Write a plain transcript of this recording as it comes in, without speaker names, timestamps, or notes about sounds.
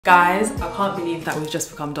Guys, I can't believe that we've just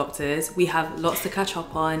become doctors. We have lots to catch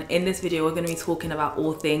up on. In this video, we're going to be talking about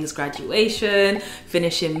all things graduation,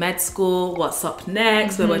 finishing med school, what's up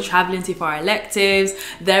next, where we're traveling to for our electives.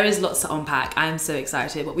 There is lots to unpack. I'm so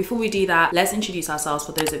excited. But before we do that, let's introduce ourselves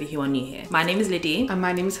for those of you who are new here. My name is Liddy. And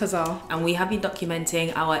my name is Hazal. And we have been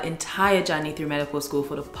documenting our entire journey through medical school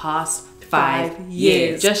for the past 5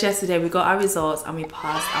 years. Just yesterday we got our results and we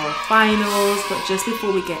passed our finals. But just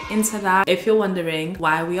before we get into that, if you're wondering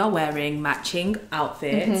why we are wearing matching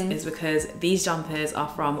outfits, is because these jumpers are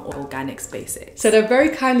from Organics Basics. So they very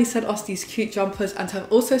kindly sent us these cute jumpers and have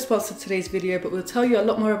also sponsored today's video, but we'll tell you a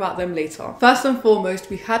lot more about them later. First and foremost,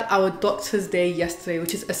 we had our Doctor's Day yesterday,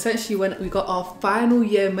 which is essentially when we got our final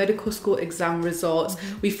year medical school exam results.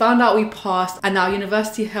 We found out we passed, and our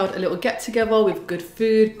university held a little get together with good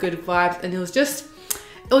food, good vibes, and it was just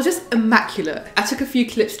immaculate. I took a few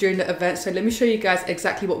clips during the event, so let me show you guys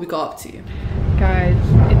exactly what we got up to. Guys,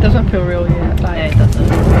 it doesn't feel real yet. Like, no, it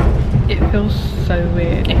doesn't. It feels so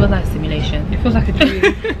weird. It feels like a simulation. It feels like a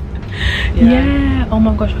dream. Yeah. Oh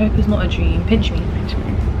my gosh, hope it's not a dream. Pinch me. Pinch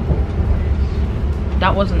me.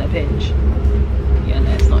 That wasn't a pinch. Yeah,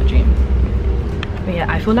 no, it's not a dream. But yeah,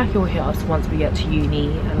 I feel like you'll hear us once we get to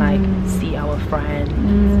uni and like see our friends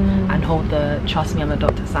and hold the trust me I'm a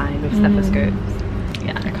doctor sign with stethoscopes.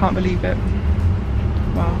 Yeah, I can't believe it.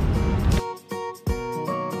 Wow.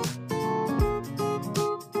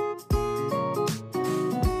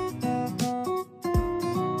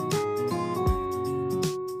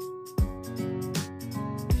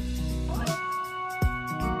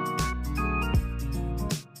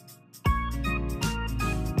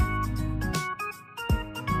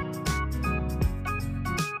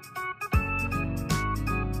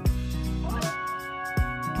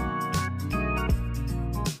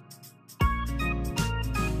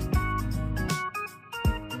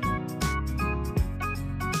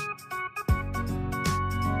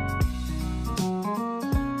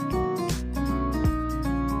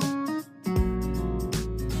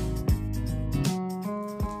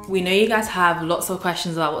 we know you guys have lots of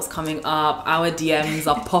questions about what's coming up. Our DMs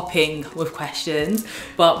are popping with questions.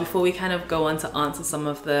 But before we kind of go on to answer some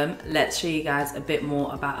of them, let's show you guys a bit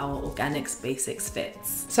more about our Organics Basics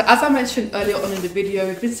fits. So as I mentioned earlier on in the video,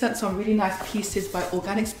 we've been sent some really nice pieces by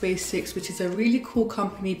Organics Basics, which is a really cool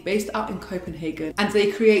company based out in Copenhagen. And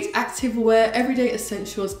they create activewear, everyday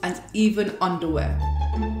essentials, and even underwear.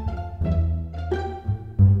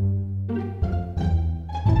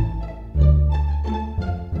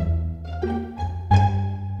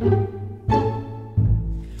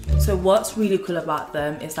 So what's really cool about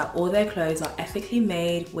them is that all their clothes are ethically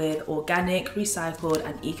made with organic, recycled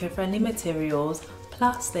and eco-friendly materials,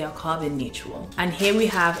 plus they are carbon neutral. And here we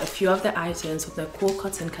have a few of the items from the Core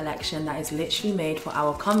Cotton collection that is literally made for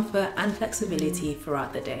our comfort and flexibility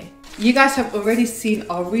throughout the day. You guys have already seen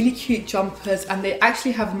our really cute jumpers, and they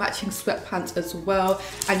actually have matching sweatpants as well.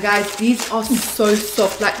 And guys, these are so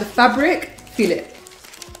soft, like the fabric, feel it.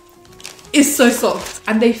 It's so soft,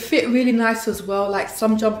 and they fit really nice as well. Like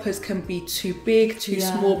some jumpers can be too big, too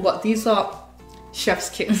small, but these are chef's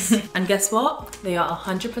kiss. And guess what? They are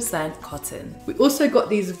 100% cotton. We also got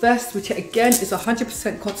these vests, which again is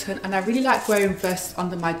 100% cotton, and I really like wearing vests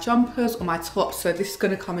under my jumpers or my tops, so this is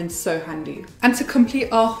going to come in so handy. And to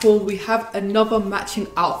complete our haul, we have another matching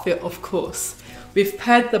outfit, of course. We've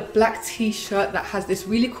paired the black t-shirt that has this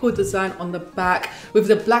really cool design on the back with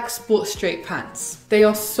the black sports straight pants. They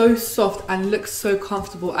are so soft and look so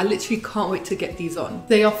comfortable. I literally can't wait to get these on.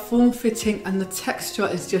 They are form-fitting and the texture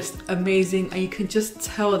is just amazing, and you can just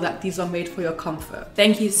tell that these are made for your comfort.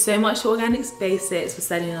 Thank you so much to Organics Basics for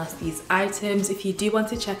sending us these items. If you do want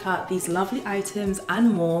to check out these lovely items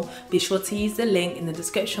and more, be sure to use the link in the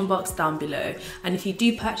description box down below. And if you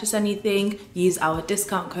do purchase anything, use our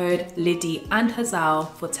discount code Liddy and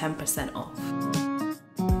Hazal for 10% off.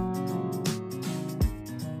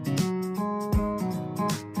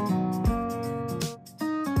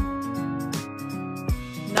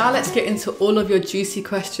 Now let's get into all of your juicy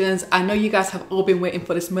questions. I know you guys have all been waiting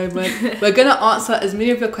for this moment. We're gonna answer as many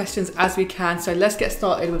of your questions as we can, so let's get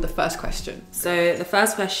started with the first question. So the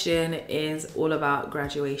first question is all about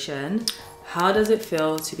graduation. How does it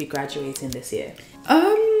feel to be graduating this year?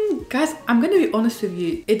 Guys, I'm gonna be honest with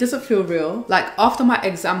you, it doesn't feel real. Like after my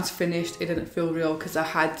exams finished, it didn't feel real because I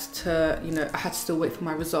had to, I had to still wait for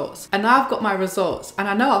my results. And now I've got my results and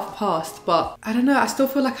I know I've passed, but I don't know, I still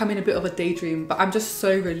feel like I'm in a bit of a daydream, but I'm just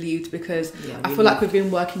so relieved because I feel like we've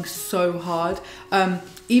been working so hard.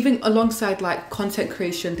 Even alongside like content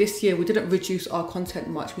creation, this year we didn't reduce our content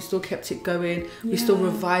much. We still kept it going. We still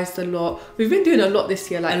revised a lot. We've been doing a lot this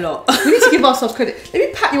year. Like a lot. We need to give ourselves credit. Let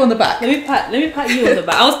me pat you on the back. Let me pat you on the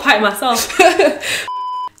back. I was patting myself.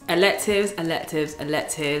 Electives.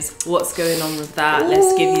 What's going on with that?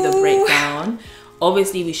 Let's give you the breakdown.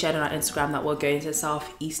 Obviously, we shared on our Instagram that we're going to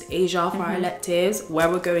Southeast Asia for our electives. Where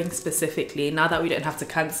we're going specifically, now that we don't have to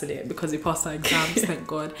cancel it because we passed our exams, thank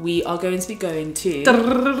God. We are going to be going to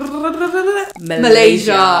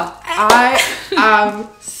Malaysia. I am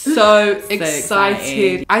so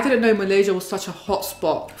excited. I didn't know Malaysia was such a hot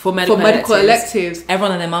spot for medical electives.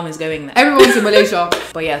 Everyone and their mum is going there. Everyone's in Malaysia.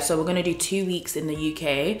 But yeah, so we're going to do 2 weeks in the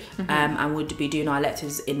UK and we'll be doing our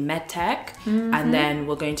electives in medtech. And then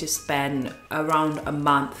we're going to spend around a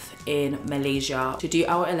month in Malaysia to do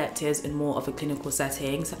our electives in more of a clinical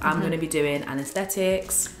setting. So I'm going to be doing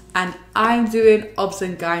anesthetics. And I'm doing obs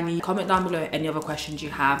and gynae. Comment down below any other questions you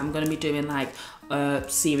have. I'm going to be doing like a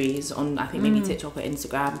series on, I think maybe TikTok or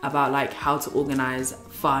Instagram, about like how to organize,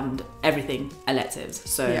 fund, everything electives.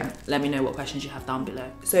 So let me know what questions you have down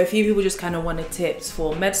below. So a few people just kind of wanted tips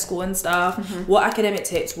for med school and stuff. What academic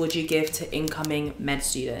tips would you give to incoming med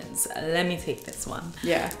students? Let me take this one.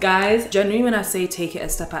 Yeah. Guys, generally when I say take it a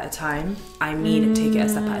step at a time, I mean take it a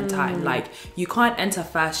step at a time. Like, you can't enter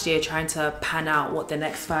first year trying to pan out what the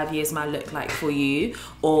next 5 years might look like for you,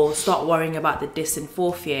 or start worrying about the dis in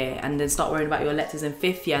 4th year and then start worrying about your electives in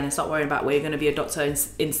 5th year and then start worrying about where you're going to be a doctor in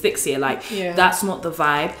 6th year. Like, that's not the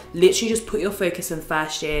vibe. Literally just put your focus in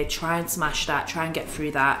first year, try and smash that, try and get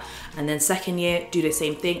through that, and then 2nd year do the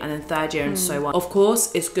same thing, and then 3rd year and so on. Of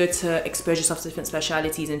course, it's good to expose yourself to different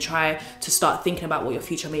specialities and try to start thinking about what your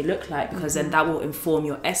future may look like, because then that will inform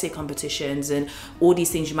your essay competitions and all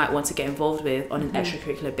these things you might want to get involved with on an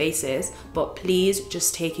extracurricular basis. But please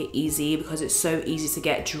just take it easy, because it's so easy to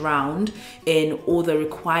get drowned in all the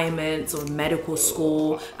requirements of medical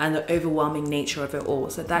school and the overwhelming nature of it all.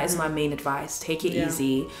 So that is my main advice. Take it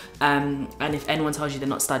easy, and if anyone tells you they're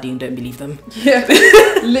not studying, don't believe them.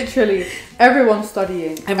 Literally everyone's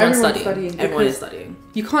studying. Everyone is studying.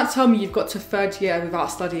 You can't tell me you've got to 3rd year without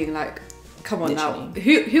studying. Like, come on. Literally. Now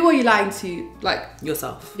who are you lying to? Like,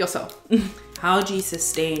 yourself. How do you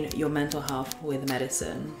sustain your mental health with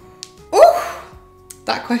medicine?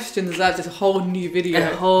 That question deserves a whole new video.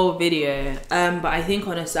 But I think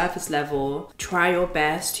on a surface level, try your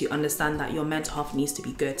best to understand that your mental health needs to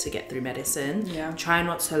be good to get through medicine. Try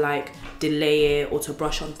not to like delay it or to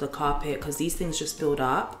brush onto the carpet, because these things just build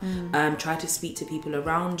up. Try to speak to people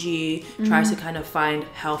around you. Try to kind of find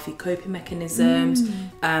healthy coping mechanisms.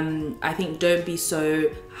 I think don't be so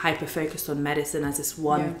hyper focused on medicine as this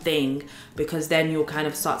one thing, because then you'll kind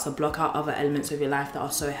of start to block out other elements of your life that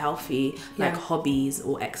are so healthy, like hobbies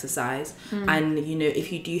or exercise. And you know,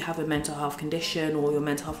 if you do have a mental health condition or your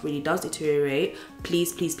mental health really does deteriorate,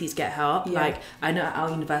 please get help. Like, I know at our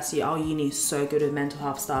university, our uni is so good with mental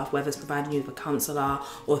health stuff, whether it's providing you with a counsellor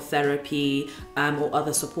or therapy or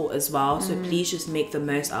other support as well. So please just make the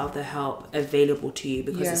most out of the help available to you,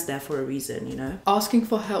 because it's there for a reason, you know. Asking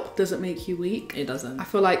for help doesn't make you weak. It doesn't. I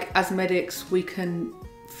feel like as medics we can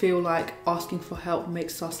feel like asking for help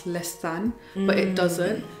makes us less than, but it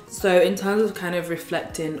doesn't. So in terms of kind of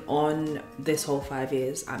reflecting on this whole 5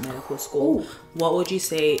 years at medical school, what would you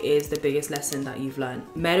say is the biggest lesson that you've learned?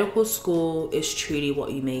 Medical school is truly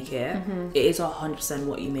what you make it. It is 100%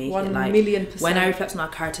 what you make it. 1,000,000%. When I reflect on our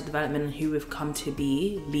character development and who we've come to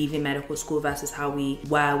be leaving medical school versus how we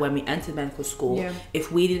were when we entered medical school,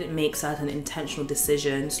 if we didn't make certain intentional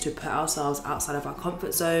decisions to put ourselves outside of our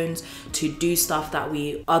comfort zones, to do stuff that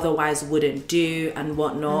we otherwise wouldn't do and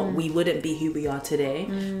whatnot, we wouldn't be who we are today.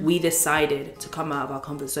 We decided to come out of our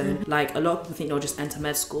comfort zone. Like, a lot of people think they'll just enter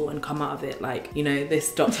med school and come out of it like, you know,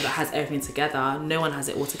 this doctor that has everything together. No one has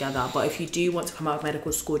it all together. But if you do want to come out of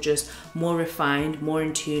medical school just more refined, more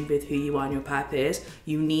in tune with who you are and your purpose,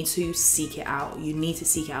 you need to seek it out. You need to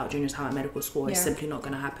seek it out during your time at medical school. It's simply not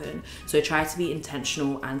going to happen. So try to be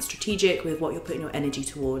intentional and strategic with what you're putting your energy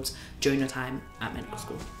towards during your time at medical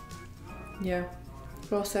school. Yeah,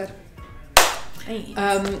 well said.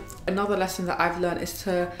 Another lesson that I've learned is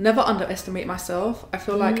to never underestimate myself. I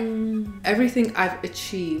feel like everything I've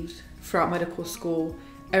achieved throughout medical school,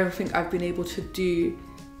 everything I've been able to do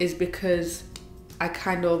is because I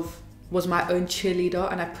kind of was my own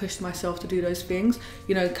cheerleader and I pushed myself to do those things.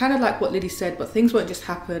 You know, kind of like what Liddy said, but things won't just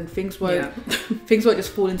happen. Things won't just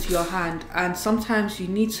fall into your hand. And sometimes you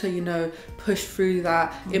need to, you know, push through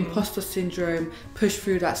that imposter syndrome, push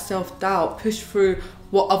through that self-doubt, push through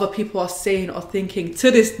what other people are saying or thinking.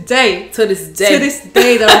 To this day,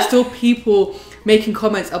 there are still people making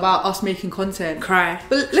comments about us making content. Cry.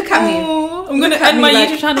 But look at me. I'm going to end my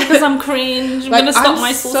YouTube channel because I'm cringe. I'm going to stop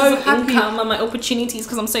my sources of happy. income and my opportunities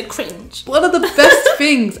because I'm so cringe. One of the best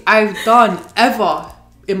things I've done ever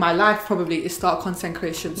in my life probably is start content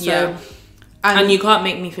creation. So And you can't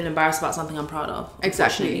make me feel embarrassed about something I'm proud of.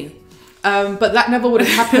 Exactly. But that never would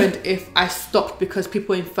have happened if I stopped because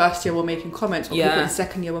people in first year were making comments, or people in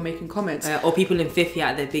second year were making comments. Or people in fifth year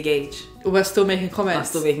at their big age. We're still making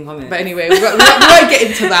comments. But anyway, we won't get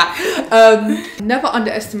into that. Never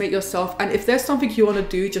underestimate yourself. And if there's something you want to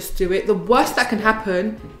do, just do it. The worst that can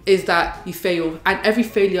happen is that you fail. And every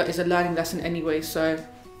failure is a learning lesson anyway. So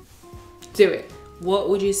do it. What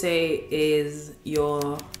would you say is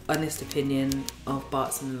your honest opinion of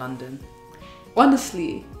Barts in London?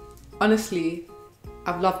 Honestly,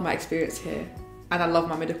 I've loved my experience here and I love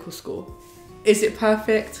my medical school. Is it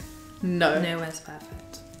perfect? No. Nowhere's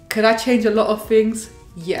perfect. Could I change a lot of things?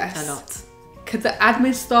 Yes. A lot. Could the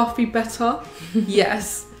admin staff be better?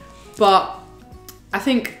 Yes. But I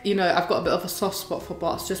think, you know, I've got a bit of a soft spot for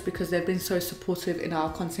Barts just because they've been so supportive in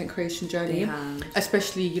our content creation journey.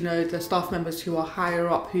 Especially, you know, the staff members who are higher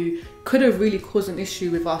up who could have really caused an issue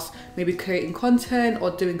with us maybe creating content or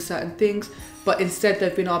doing certain things. But instead,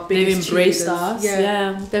 they've been our biggest embraced cheerleaders. us.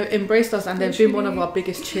 Yeah. They've embraced us and they've been one of our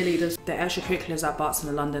biggest cheerleaders. The extracurriculars at Barts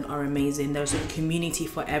in London are amazing. There's a community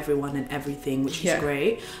for everyone and everything, which is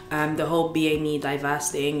great. The whole BAME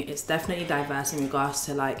diverse thing, it's definitely diverse in regards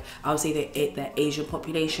to, like, I would say the Asian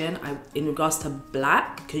population. In regards to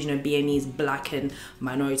black, because, you know, BAME is black and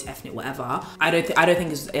minority, ethnic, whatever. I don't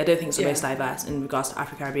think it's the most diverse in regards to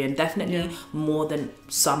African Caribbean. Definitely more than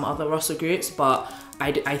some other roster groups, but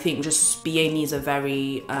I think just BAME is a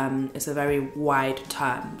very wide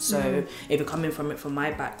term. So if you're coming from my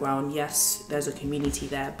background, yes, there's a community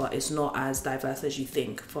there, but it's not as diverse as you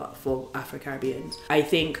think for Afro-Caribbeans. I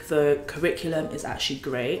think the curriculum is actually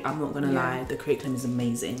great. I'm not gonna lie, the curriculum is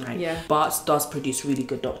amazing. Like, Barts does produce really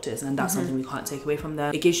good doctors, and that's something we can't take away from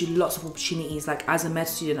them. It gives you lots of opportunities. Like, as a med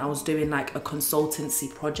student, I was doing like a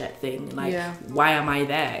consultancy project thing. Like, why am I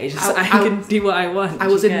there? It's just I can do what I want. I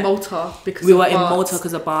was in Malta because we were in Malta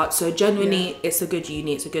because of Barts. So genuinely, it's a good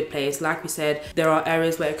uni, it's a good place. Like we said, there are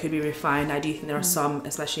areas where it could be refined. I do think there are some,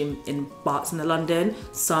 especially in Barts in London,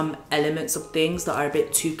 some elements of things that are a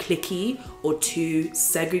bit too cliquey or too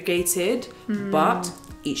segregated, but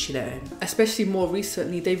each to their own. Especially more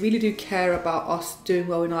recently, they really do care about us doing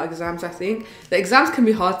well in our exams. I think the exams can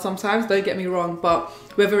be hard sometimes, don't get me wrong, but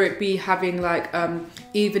whether it be having like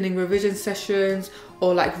evening revision sessions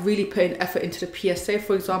or like really putting effort into the PSA,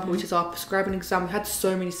 for example, which is our prescribing exam. We had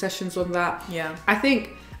so many sessions on that. I think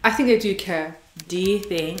they do care. Do you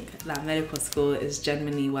think that medical school is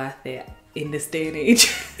genuinely worth it in this day and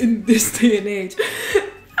age? In this day and age.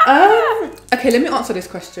 Okay, let me answer this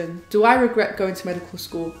question. Do I regret going to medical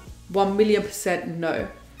school? 1,000,000% no.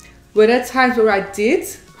 Were there times where I did?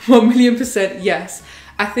 1,000,000% yes.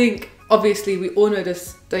 I think obviously we all know the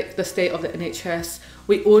state of the NHS.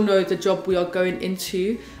 We all know the job we are going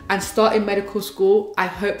into, and starting medical school, I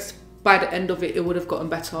hoped by the end of it would have gotten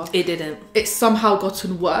better. It didn't. It's somehow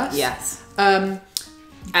gotten worse. Yes.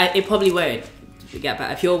 It probably won't get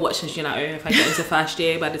better. If you're watching, you're like, oh, if I get into first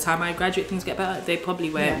year, by the time I graduate, things get better. They probably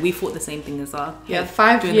won't. We thought the same thing as well.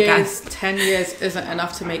 5 years, 10 years isn't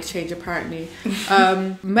enough to make change, apparently.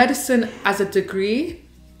 Medicine as a degree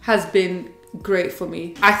has been great for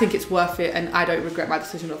me. I think it's worth it, and I don't regret my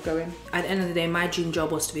decision of going. At the end of the day, my dream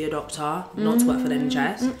job was to be a doctor, not to work for the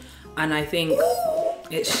NHS. And I think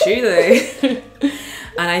it's true though.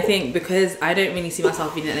 And I think because I don't really see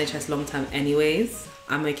myself being in the NHS long term anyways,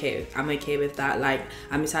 I'm okay with that. Like,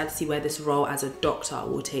 I'm excited to see where this role as a doctor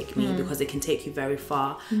will take me, because it can take you very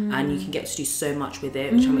far and you can get to do so much with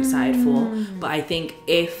it, which I'm excited for. But I think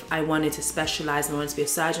if I wanted to specialize and wanted to be a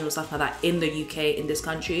surgeon or stuff like that in the UK, in this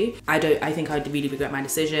country, I think I'd really regret my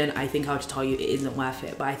decision. I think I would tell you it isn't worth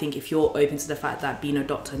it. But I think if you're open to the fact that being a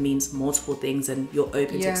doctor means multiple things and you're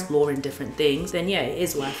open to exploring different things, then yeah, it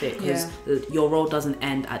is worth it, because your role doesn't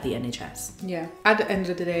end at the NHS. At the end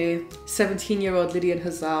of the day, 17-year-old Lydia and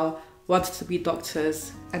Hazal wanted to be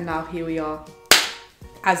doctors, and now here we are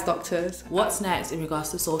as doctors. What's next in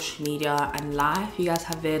regards to social media and life? You guys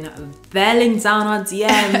have been belling down our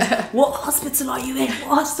DMs. What hospital are you in?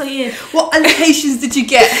 What hospital are you in? What allocations did you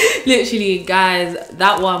get? Literally, guys,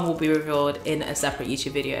 that one will be revealed in a separate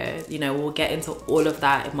YouTube video. You know, we'll get into all of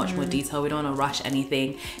that in much more detail. We don't want to rush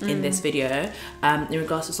anything in this video. In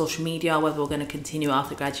regards to social media, whether we're going to continue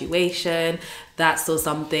after graduation, that's still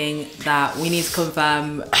something that we need to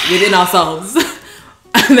confirm within ourselves.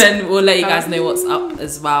 And then we'll let you guys know what's up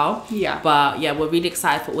as well. But yeah, we're really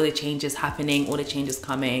excited for all the changes happening, all the changes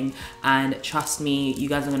coming, and trust me, you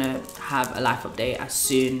guys are gonna have a life update as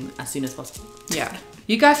soon as possible.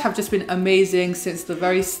 You guys have just been amazing since the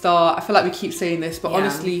very start. I feel like we keep saying this, but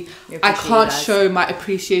honestly, I can't show my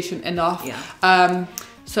appreciation enough.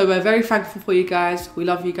 So we're very thankful for you guys. We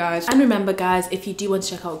love you guys. And remember guys, if you do want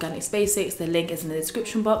to check out Organics Basics, the link is in the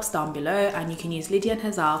description box down below, and you can use Lydia and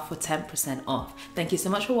Hazal for 10% off. Thank you so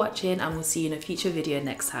much for watching, and we'll see you in a future video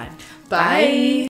next time. Bye.